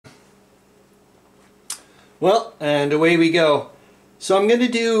Well, and away we go. So I'm gonna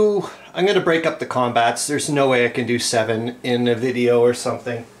break up the combats. There's no way I can do 7 in a video or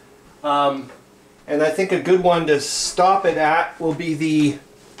something. And I think a good one to stop it at will be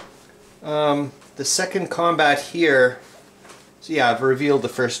the second combat here. So yeah, I've revealed the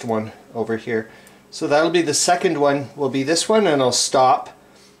first one over here. So that'll be the second one, will be this one, and I'll stop.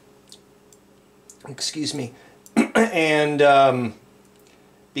 Excuse me. And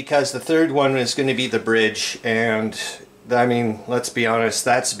because the third one is going to be the bridge, and I mean, let's be honest,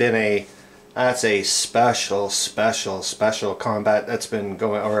 that's a special combat that's been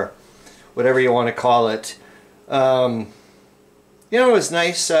going, or whatever you want to call it. You know, it was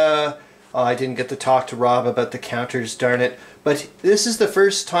nice. Oh, I didn't get to talk to Rob about the counters, darn it. But this is the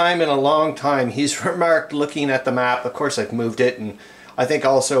first time in a long time he's remarked, looking at the map. Of course, I've moved it, and I think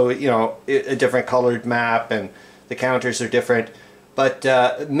also, you know, a different colored map, and the counters are different. But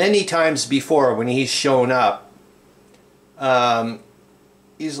many times before, when he's shown up,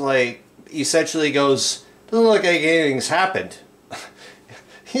 he's like, essentially goes, doesn't look like anything's happened.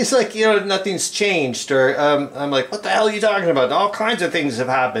 He's like, you know, nothing's changed. Or I'm like, what the hell are you talking about? All kinds of things have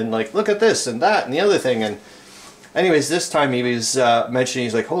happened. Like, look at this and that and the other thing. And anyways, this time he was mentioning,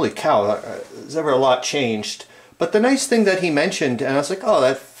 he's like, holy cow, has ever a lot changed? But the nice thing that he mentioned, and I was like, oh,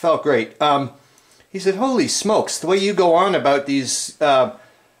 that felt great. He said, holy smokes, the way you go on about these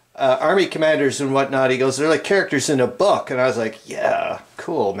army commanders and whatnot, he goes, they're like characters in a book. And I was like, yeah,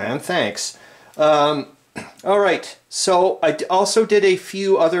 cool, man, thanks. All right, so I also did a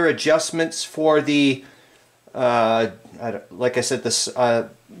few other adjustments for the, like I said, this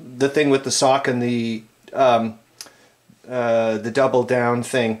the thing with the sock and the double down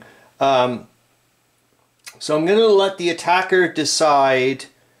thing. So I'm going to let the attacker decide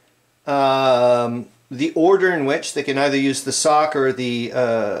the order in which they can either use the sock or the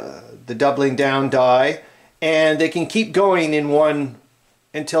doubling down die, and they can keep going in one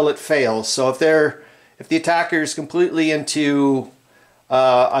until it fails. So if the attacker is completely into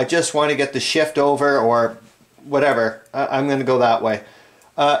I just want to get the shift over or whatever, I'm going to go that way.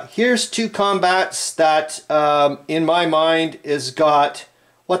 Here's 2 combats that in my mind has got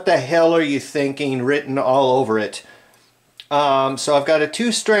 "what the hell are you thinking" written all over it. So I've got a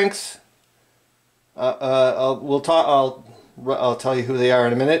 2 strength. I'll tell you who they are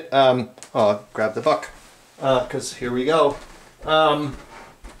in a minute. I'll grab the book, because here we go.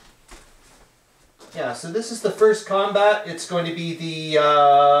 Yeah, so this is the first combat. It's going to be the,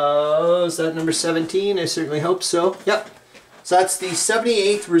 is that number 17? I certainly hope so. Yep. So that's the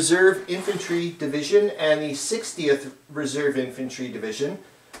 78th Reserve Infantry Division and the 60th Reserve Infantry Division.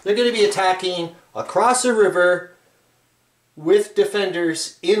 They're going to be attacking across a river with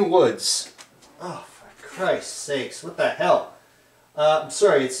defenders in woods. Oh, for Christ's sakes, what the hell? I'm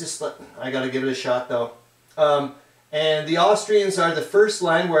sorry, it's just, I gotta give it a shot though. And the Austrians are the 1st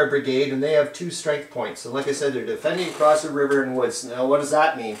Landwehr Brigade, and they have 2 strength points. So like I said, they're defending across a river in woods. Now what does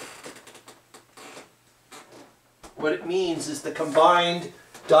that mean? What it means is the combined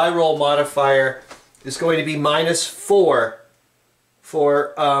die roll modifier is going to be -4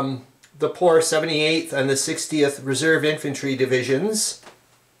 for the poor 78th and the 60th Reserve Infantry Divisions.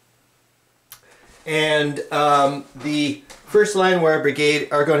 And the 1st Landwehr Brigade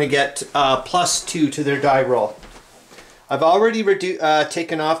are going to get +2 to their die roll. I've already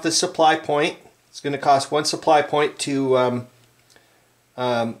taken off the supply point. It's going to cost 1 supply point to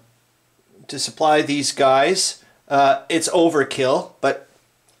supply these guys. It's overkill, but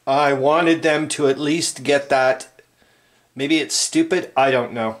I wanted them to at least get that. Maybe it's stupid, I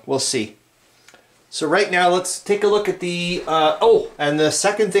don't know. We'll see. So right now, let's take a look at the... oh, and the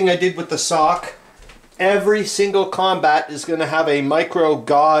second thing I did with the sock, every single combat is going to have a micro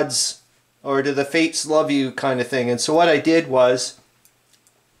gods or do the fates love you kind of thing. And so what I did was,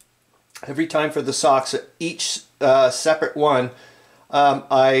 every time for the socks, each separate one,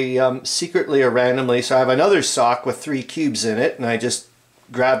 I secretly or randomly, so I have another sock with 3 cubes in it, and I just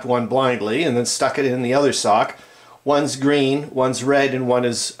grabbed one blindly and then stuck it in the other sock. One's green, one's red, and one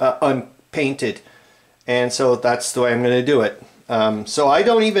is unpainted. And so that's the way I'm going to do it. So I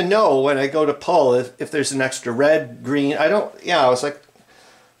don't even know when I go to pull if there's an extra red, green. I don't, yeah, I was like,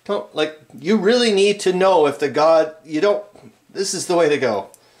 don't, like, you really need to know if the god, you don't, this is the way to go.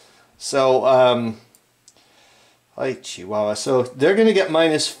 So, ay, chihuahua. So they're going to get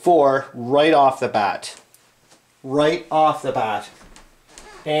 -4 right off the bat. Right off the bat.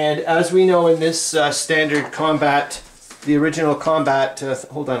 And as we know in this standard combat, the original combat,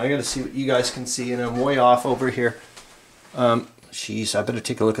 hold on, I got to see what you guys can see, and I'm way off over here. Jeez, I better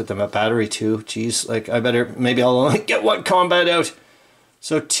take a look at the battery too. Jeez, like, I better, maybe I'll only get 1 combat out.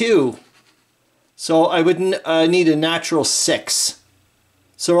 So 2. So I would need a natural 6.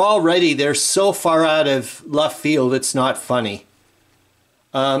 So already they're so far out of left field, it's not funny.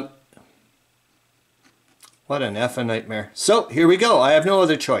 What an effing nightmare. So here we go. I have no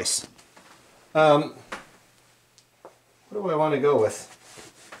other choice. What do I want to go with?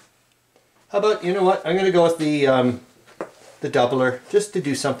 How about, you know what? I'm going to go with the doubler, just to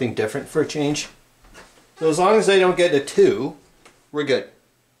do something different for a change. So as long as I don't get a 2, we're good.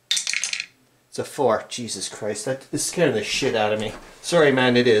 It's a 4. Jesus Christ, that is scaring the shit out of me. Sorry,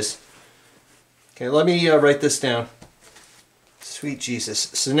 man, it is. Okay, let me write this down. Sweet Jesus.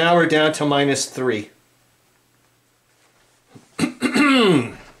 So now we're down to -3.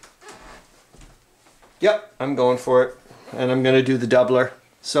 Yep, I'm going for it. And I'm going to do the doubler.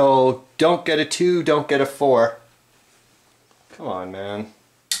 So don't get a 2, don't get a 4. Come on, man.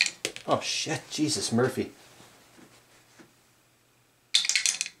 Oh shit, Jesus Murphy.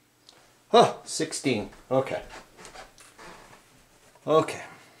 Oh, 16. Okay. Okay.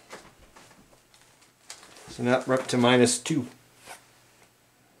 So now we're up to -2.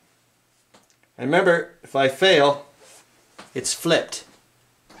 And remember, if I fail, it's flipped.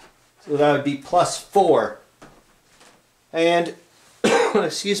 So that would be +4. And,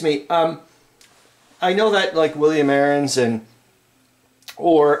 excuse me, I know that like William Aarons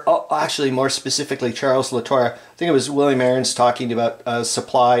or actually more specifically Charles Latour, I think it was William Aarons talking about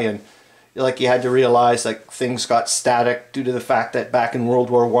supply, and like you had to realize like things got static due to the fact that back in World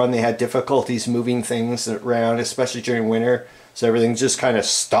War I they had difficulties moving things around, especially during winter, so everything just kind of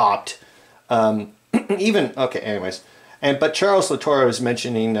stopped. Even, okay, anyways. But Charles Latour was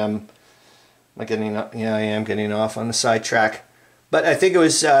mentioning, am I getting up? Yeah, I am getting off on the sidetrack. But I think it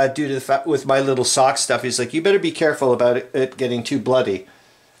was due to the fact with my little sock stuff, he's like, you better be careful about it getting too bloody.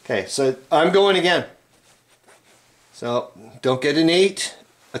 Okay, so I'm going again. So don't get an 8,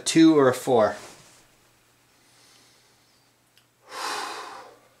 a 2, or a 4.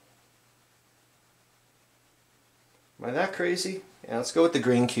 Am I that crazy? Yeah, let's go with the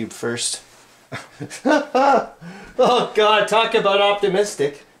green cube first. Oh God, talk about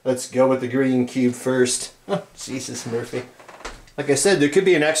optimistic. Let's go with the green cube first. Oh, Jesus Murphy. Like I said, there could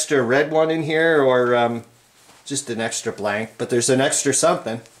be an extra red one in here, or just an extra blank, but there's an extra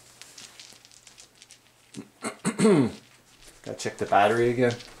something. Gotta check the battery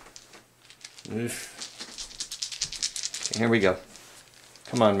again. Oof. Okay, here we go.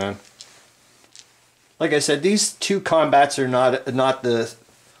 Come on, man. Like I said, these 2 combats are not the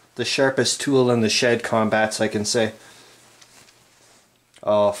sharpest tool in the shed combats, I can say.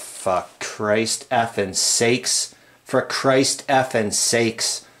 Oh, fuck Christ effing sakes. For Christ effing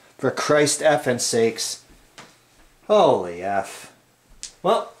sakes. For Christ effing sakes. Holy F.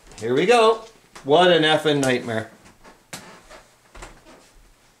 Well, here we go. What an effing nightmare.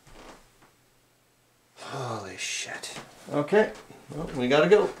 Holy shit. Okay, well, we gotta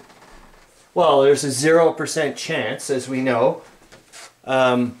go. Well, there's a 0% chance, as we know.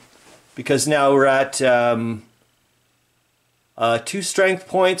 Because now we're at 2 strength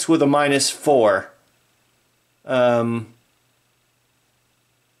points with a -4.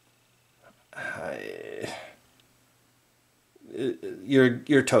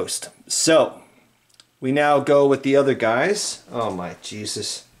 You're toast. So we now go with the other guys. Oh my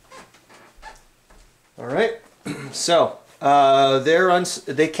Jesus. All right. So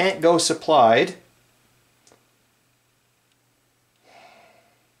they can't go supplied.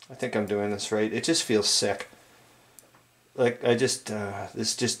 I think I'm doing this right. It just feels sick. Like I just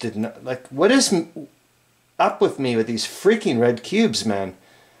this just did not, like, what is up with me with these freaking red cubes, man?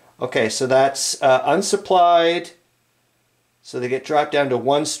 Okay, so that's unsupplied. So they get dropped down to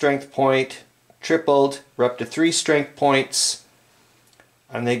 1 strength point, tripled. We're up to 3 strength points,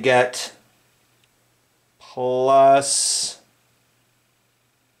 and they get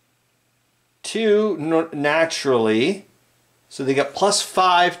 +2 naturally. So they get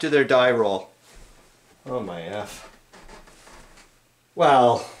 +5 to their die roll. Oh my F.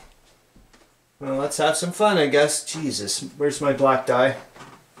 Well, let's have some fun, I guess. Jesus, where's my black die?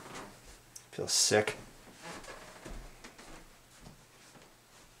 I feel sick.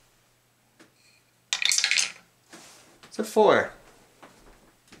 It's a 4.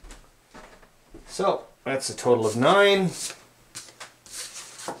 So that's a total of 9.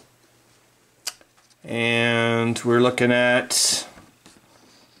 And we're looking at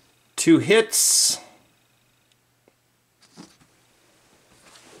 2 hits.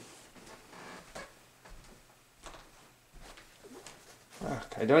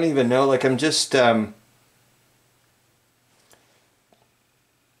 Fuck, I don't even know, like I'm just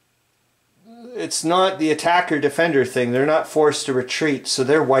it's not the attacker defender thing. They're not forced to retreat, so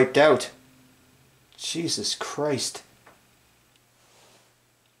they're wiped out. Jesus Christ.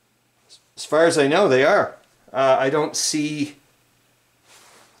 As far as I know, they are. I don't see...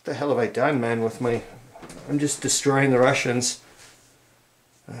 What the hell have I done, man, with my... I'm just destroying the Russians.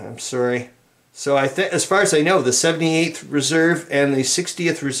 I'm sorry. So I think, as far as I know, the 78th Reserve and the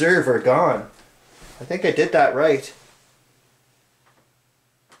 60th Reserve are gone. I think I did that right.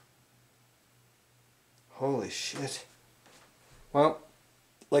 Holy shit. Well,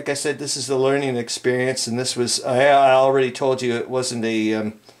 like I said, this is the learning experience, and this was, I already told you it wasn't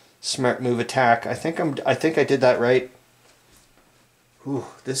a smart move attack. I think I did that right. Ooh,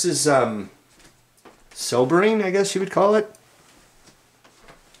 this is sobering, I guess you would call it.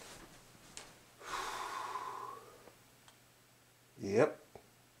 Yep.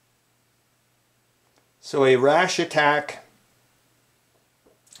 So a rash attack.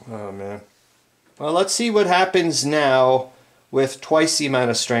 Oh man. Well, let's see what happens now with twice the amount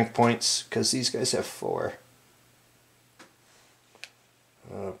of strength points, because these guys have 4.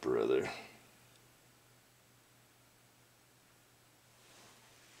 Oh, brother.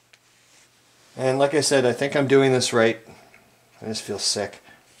 And like I said, I think I'm doing this right. I just feel sick.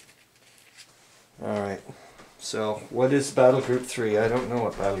 Alright. So, what is Battle Group 3? I don't know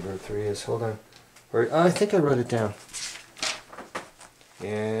what Battle Group 3 is. Hold on. I think I wrote it down.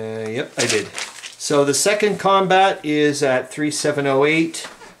 Yeah, yep, I did. So the second combat is at 3708,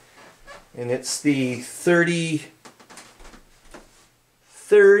 and it's the 33rd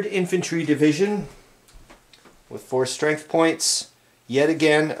Infantry Division with 4 strength points. Yet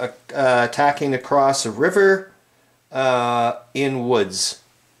again, attacking across a river in woods.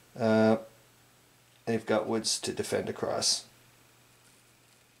 They've got woods to defend across.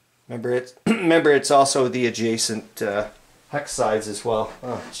 Remember, it's also the adjacent hex sides as well.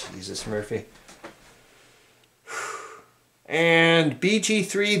 Oh, Jesus, Murphy. And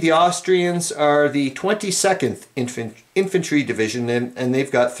BG3, the Austrians, are the 22nd Infantry Division, and they've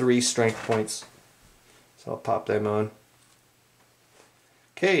got 3 strength points. So I'll pop them on.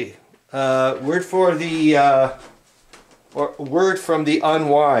 Okay, word from the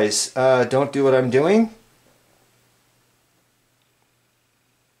unwise. Don't do what I'm doing.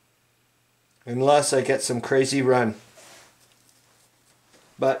 Unless I get some crazy run.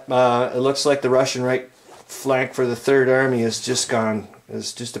 But it looks like the Russian right flank for the Third Army is just gone.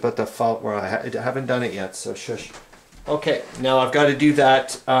 Is just about to fall. Well, I haven't done it yet, so shush. Okay, now I've got to do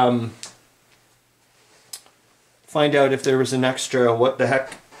that. Find out if there was an extra, what the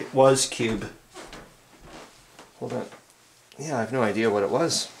heck it was, cube. Hold on. Yeah, I have no idea what it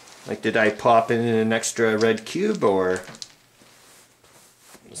was. Like, did I pop in an extra red cube, or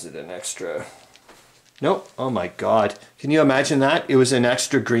was it an extra? Nope. Oh my god. Can you imagine that? It was an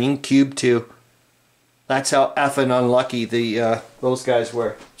extra green cube too. That's how effing unlucky the those guys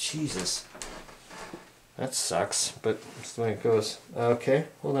were. Jesus. That sucks, but that's the way it goes. Okay,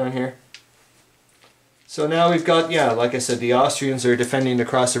 hold on here. So now we've got, yeah, like I said, the Austrians are defending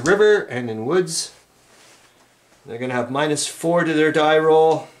across a river and in woods. They're going to have -4 to their die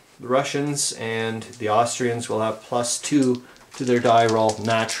roll, the Russians, and the Austrians will have +2 to their die roll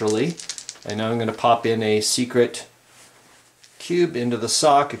naturally. And now I'm going to pop in a secret cube into the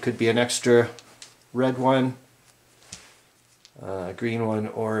sock. It could be an extra red one, a green one,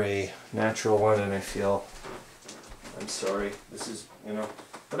 or a natural one, and I feel, I'm sorry, this is, you know,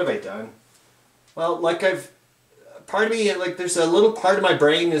 what have I done? Well, like part of me, like there's a little part of my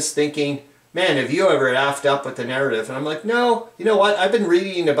brain is thinking, man, have you ever effed up with the narrative? And I'm like, no, you know what, I've been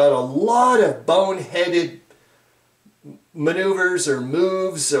reading about a lot of boneheaded maneuvers or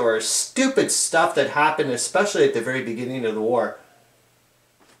moves or stupid stuff that happened, especially at the very beginning of the war.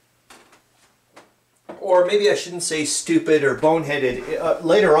 Or maybe I shouldn't say stupid or boneheaded.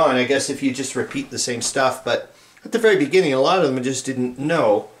 Later on, I guess, if you just repeat the same stuff, but at the very beginning, a lot of them just didn't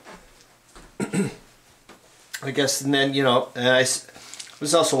know. I guess, and then, you know, and I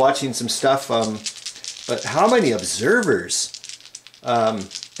was also watching some stuff, but how many observers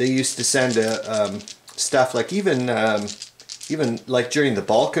they used to send stuff, like even like during the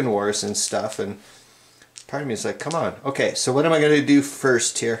Balkan Wars and stuff, and part of me is like, come on. Okay, so what am I going to do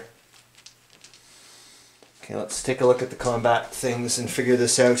first here? Okay, let's take a look at the combat things and figure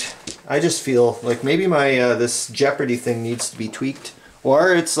this out. I just feel like maybe my this Jeopardy thing needs to be tweaked.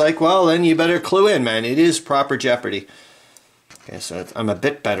 Or it's like, well, then you better clue in, man. It is proper Jeopardy. Okay, so I'm a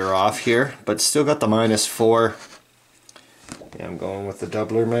bit better off here, but still got the -4. Yeah, I'm going with the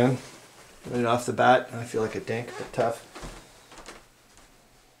doubler, man. Right off the bat, I feel like a dink, but tough.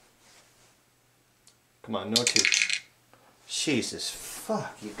 Come on, no 2. Jesus,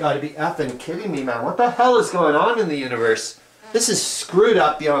 fuck. You gotta be effing kidding me, man. What the hell is going on in the universe? This is screwed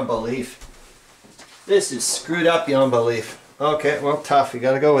up beyond belief. This is screwed up beyond belief. Okay, well, tough. You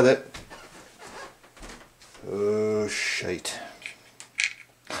gotta go with it. Oh, shite.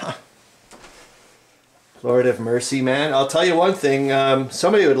 Lord have mercy, man. I'll tell you one thing.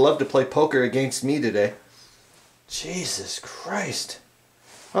 Somebody would love to play poker against me today. Jesus Christ.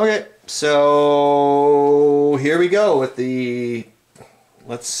 Okay, so here we go with the...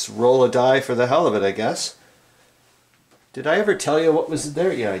 Let's roll a die for the hell of it, I guess. Did I ever tell you what was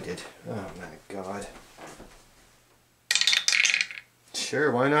there? Yeah, I did. Oh, my God.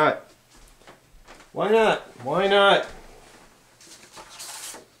 Sure, why not? Why not? Why not?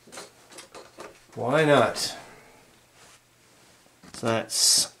 Why not? So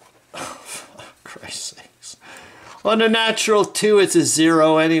that's... Oh, for Christ's sakes. On a natural 2, it's a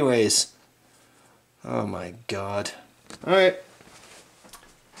 0 anyways. Oh my God. Alright.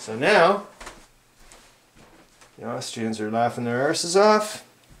 So now, the Austrians are laughing their arses off.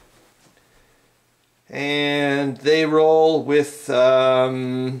 And they roll with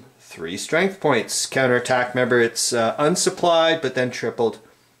 3 strength points. Counterattack, remember it's unsupplied but then tripled.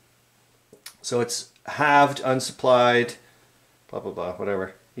 So it's halved, unsupplied, blah blah blah,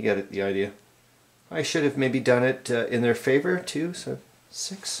 whatever. You get it, the idea. I should have maybe done it in their favor too, so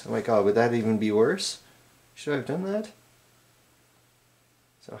 6. Oh my God, would that even be worse? Should I have done that?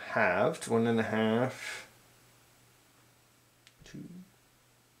 So halved, 1.5. 2.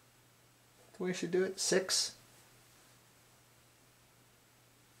 The way I should do it, 6.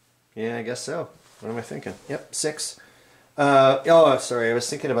 Yeah, I guess so. What am I thinking? Yep, 6. Oh, sorry, I was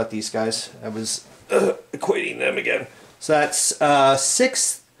thinking about these guys. I was equating them again. So that's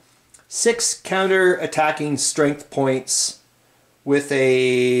 6 counter-attacking strength points with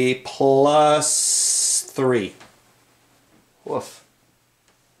a +3. Woof.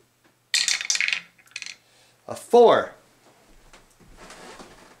 A 4.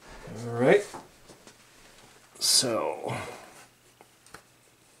 Alright. So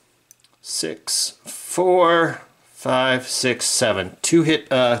 6, 4, 5, 6, 7. 2 hit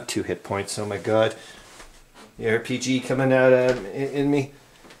points. Oh my God. The RPG coming out in me.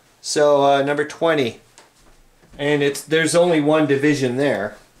 So number 20. And there's only 1 division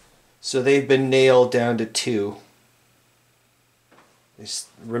there. So they've been nailed down to 2. They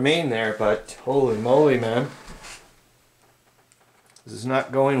remain there, but holy moly, man. This is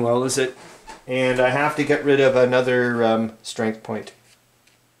not going well, is it? And I have to get rid of another strength point.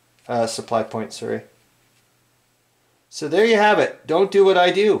 Supply point, sorry. So there you have it. Don't do what I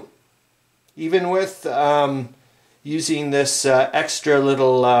do. Even with using this extra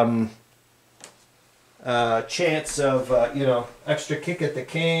little chance of, you know, extra kick at the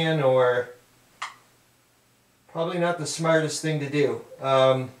can, or probably not the smartest thing to do.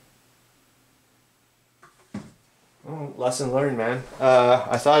 Oh, lesson learned, man.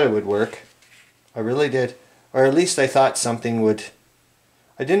 I thought it would work. I really did. Or at least I thought something would.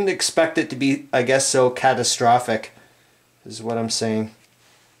 I didn't expect it to be, I guess, so catastrophic, is what I'm saying.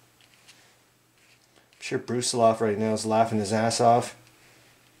 I'm sure Brusilov right now is laughing his ass off.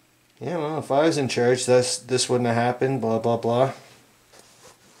 Yeah, well, if I was in charge, this wouldn't have happened, blah, blah, blah.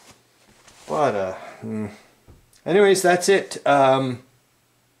 But, anyways, that's it. And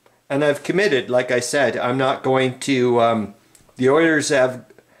I've committed, like I said, I'm not going to, the orders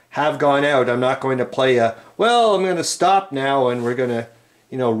have gone out. I'm not going to play a, well, I'm going to stop now and we're going to,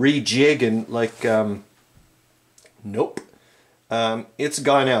 you know, rejig and like, nope. It's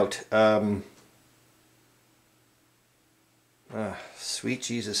gone out. Sweet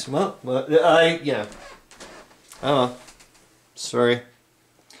Jesus. Well, yeah. Oh, sorry.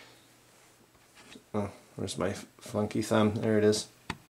 Oh, where's my funky thumb? There it is.